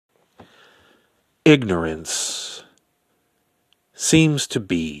Ignorance seems to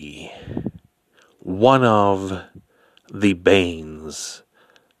be one of the banes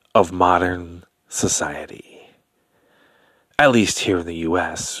of modern society. At least here in the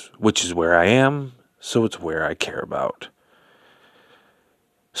U.S., which is where I am, so it's where I care about.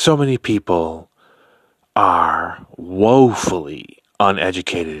 So many people are woefully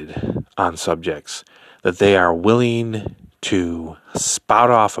uneducated on subjects that they are willing to spout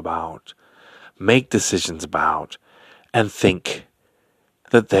off about, make decisions about, and think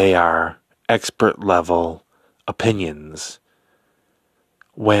that they are expert level opinions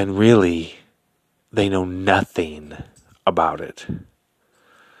when really they know nothing about it.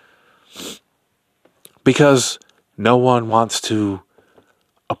 Because no one wants to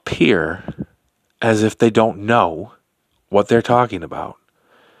appear as if they don't know what they're talking about.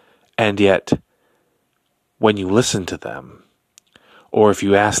 And yet, when you listen to them, or if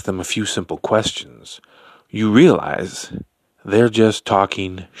you ask them a few simple questions, you realize they're just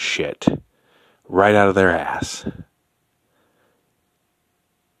talking shit right out of their ass.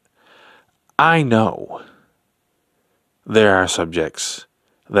 I know there are subjects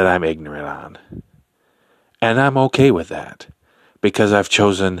that I'm ignorant on. And I'm okay with that because I've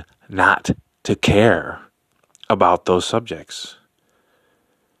chosen not to care about those subjects.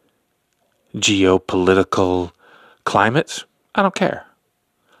 Geopolitical climates, I don't care.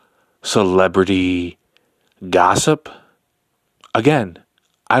 Celebrity gossip, again,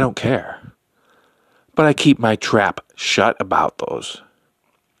 I don't care. But I keep my trap shut about those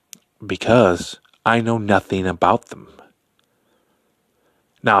because I know nothing about them.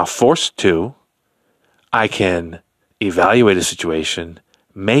 Now, if forced to, I can evaluate a situation,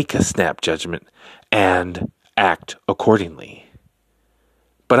 make a snap judgment, and act accordingly.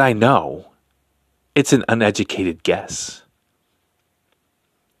 But I know it's an uneducated guess.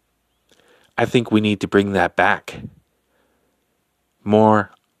 I think we need to bring that back.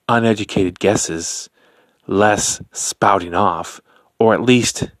 More uneducated guesses, less spouting off, or at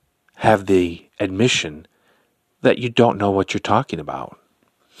least have the admission that you don't know what you're talking about.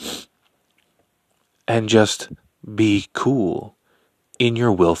 And just be cool in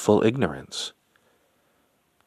your willful ignorance.